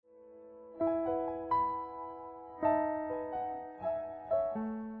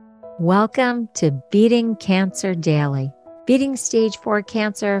Welcome to Beating Cancer Daily. Beating stage 4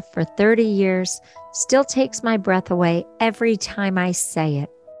 cancer for 30 years still takes my breath away every time I say it.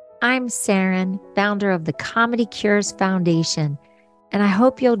 I'm Saren, founder of the Comedy Cures Foundation, and I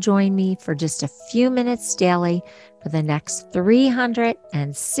hope you'll join me for just a few minutes daily for the next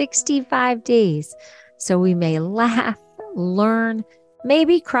 365 days so we may laugh, learn,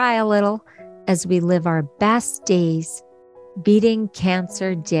 maybe cry a little as we live our best days beating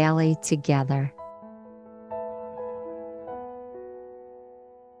cancer daily together.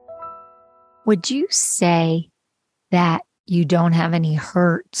 Would you say that you don't have any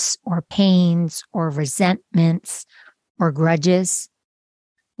hurts or pains or resentments or grudges?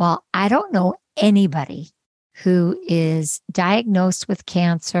 Well, I don't know anybody who is diagnosed with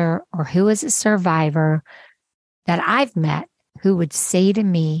cancer or who is a survivor that I've met who would say to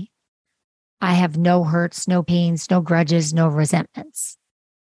me, I have no hurts, no pains, no grudges, no resentments.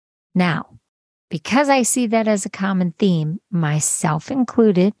 Now, because I see that as a common theme, myself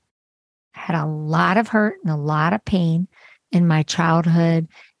included, I had a lot of hurt and a lot of pain in my childhood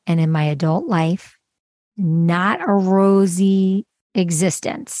and in my adult life. Not a rosy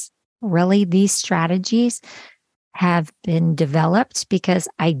existence. Really, these strategies have been developed because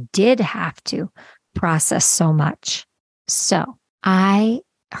I did have to process so much. So I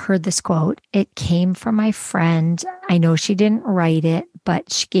heard this quote. It came from my friend. I know she didn't write it,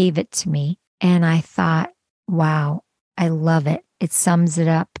 but she gave it to me. And I thought, wow, I love it. It sums it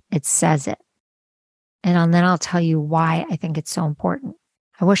up. It says it. And then I'll tell you why I think it's so important.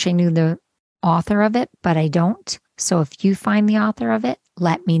 I wish I knew the author of it, but I don't. So if you find the author of it,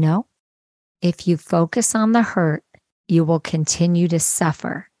 let me know. If you focus on the hurt, you will continue to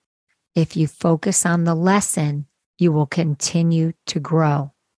suffer. If you focus on the lesson, you will continue to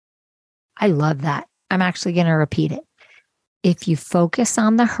grow. I love that. I'm actually going to repeat it. If you focus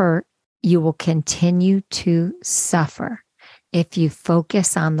on the hurt, you will continue to suffer. If you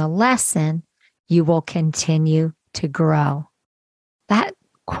focus on the lesson, you will continue to grow. That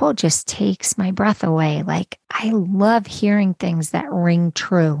quote just takes my breath away. Like, I love hearing things that ring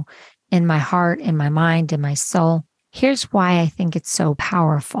true in my heart, in my mind, in my soul. Here's why I think it's so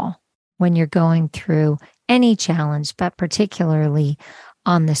powerful when you're going through any challenge, but particularly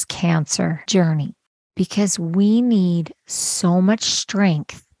on this cancer journey, because we need so much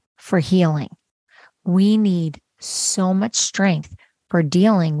strength for healing. We need so much strength for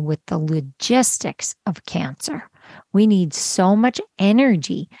dealing with the logistics of cancer. We need so much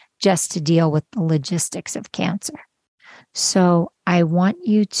energy just to deal with the logistics of cancer. So I want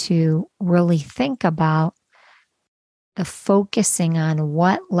you to really think about the focusing on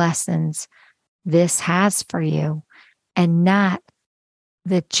what lessons this has for you, and not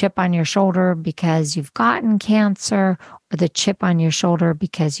the chip on your shoulder because you've gotten cancer, or the chip on your shoulder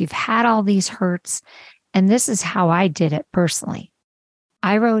because you've had all these hurts. And this is how I did it personally.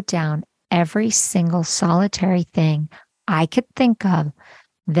 I wrote down every single solitary thing I could think of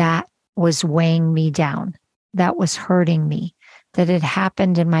that was weighing me down, that was hurting me, that had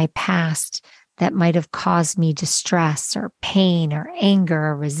happened in my past that might have caused me distress or pain or anger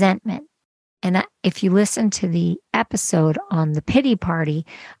or resentment. And if you listen to the episode on the pity party,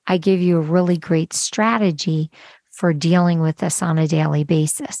 I give you a really great strategy for dealing with this on a daily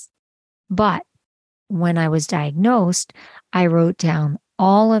basis. But when I was diagnosed, I wrote down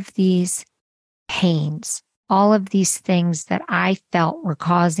all of these pains, all of these things that I felt were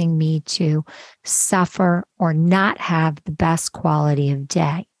causing me to suffer or not have the best quality of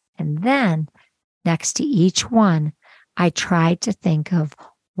day. And then next to each one, I tried to think of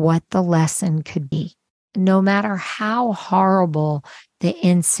what the lesson could be. No matter how horrible the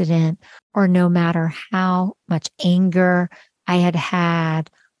incident, or no matter how much anger I had had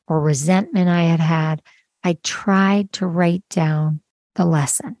or resentment I had had, I tried to write down the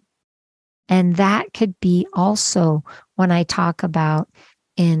lesson. And that could be also when I talk about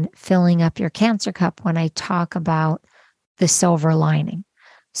in filling up your cancer cup, when I talk about the silver lining.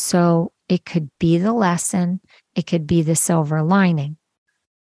 So it could be the lesson, it could be the silver lining.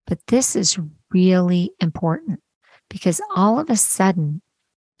 But this is really important because all of a sudden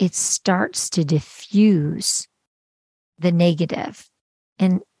it starts to diffuse the negative,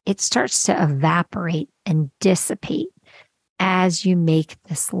 and it starts to evaporate and dissipate as you make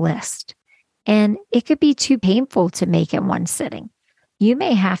this list. And it could be too painful to make in one sitting. You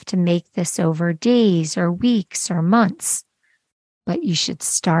may have to make this over days or weeks or months, but you should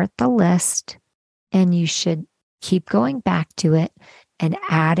start the list and you should keep going back to it and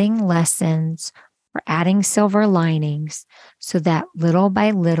adding lessons or adding silver linings so that little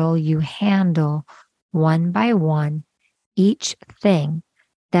by little you handle one by one each thing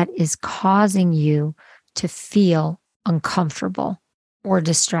that is causing you to feel uncomfortable or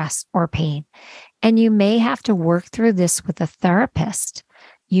distress or pain. And you may have to work through this with a therapist.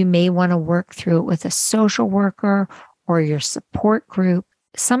 You may want to work through it with a social worker or your support group.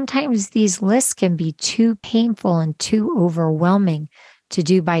 Sometimes these lists can be too painful and too overwhelming to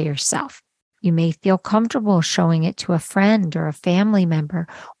do by yourself. You may feel comfortable showing it to a friend or a family member,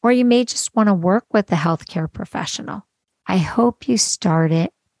 or you may just want to work with a healthcare professional. I hope you start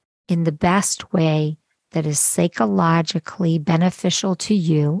it in the best way that is psychologically beneficial to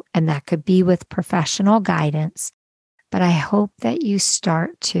you, and that could be with professional guidance. But I hope that you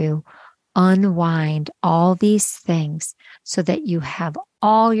start to unwind all these things so that you have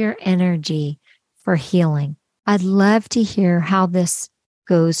all your energy for healing. I'd love to hear how this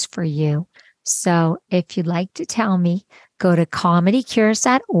goes for you. So if you'd like to tell me, go to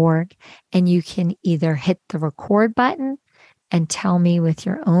comedycures.org and you can either hit the record button and tell me with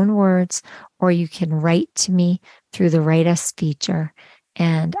your own words, or you can write to me through the Write Us feature.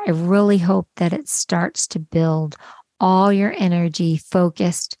 And I really hope that it starts to build all your energy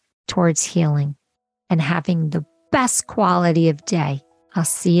focused towards healing and having the best quality of day. I'll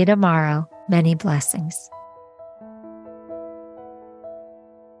see you tomorrow. Many blessings.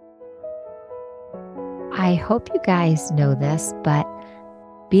 I hope you guys know this, but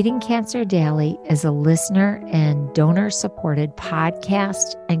Beating Cancer Daily is a listener and donor-supported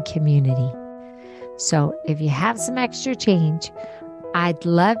podcast and community. So if you have some extra change, I'd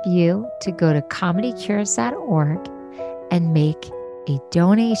love you to go to comedycures.org and make a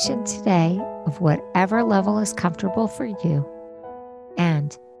donation today of whatever level is comfortable for you.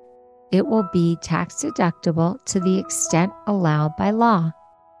 And it will be tax deductible to the extent allowed by law,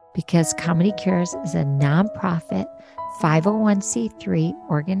 because Comedy Cures is a nonprofit 501c3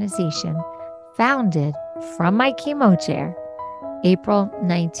 organization founded from my chemo chair, April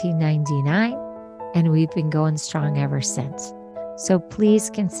 1999, and we've been going strong ever since. So please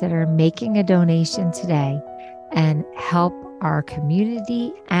consider making a donation today and help our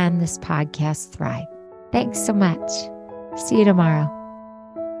community and this podcast thrive. Thanks so much. See you tomorrow.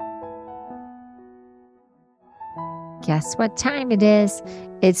 Guess what time it is?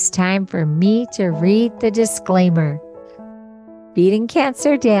 It's time for me to read the disclaimer. Beating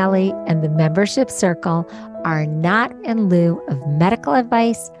Cancer Daily and the membership circle are not in lieu of medical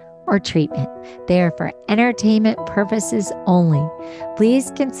advice or treatment. They are for entertainment purposes only.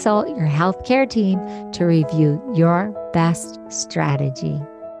 Please consult your healthcare team to review your best strategy.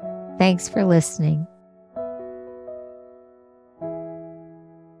 Thanks for listening.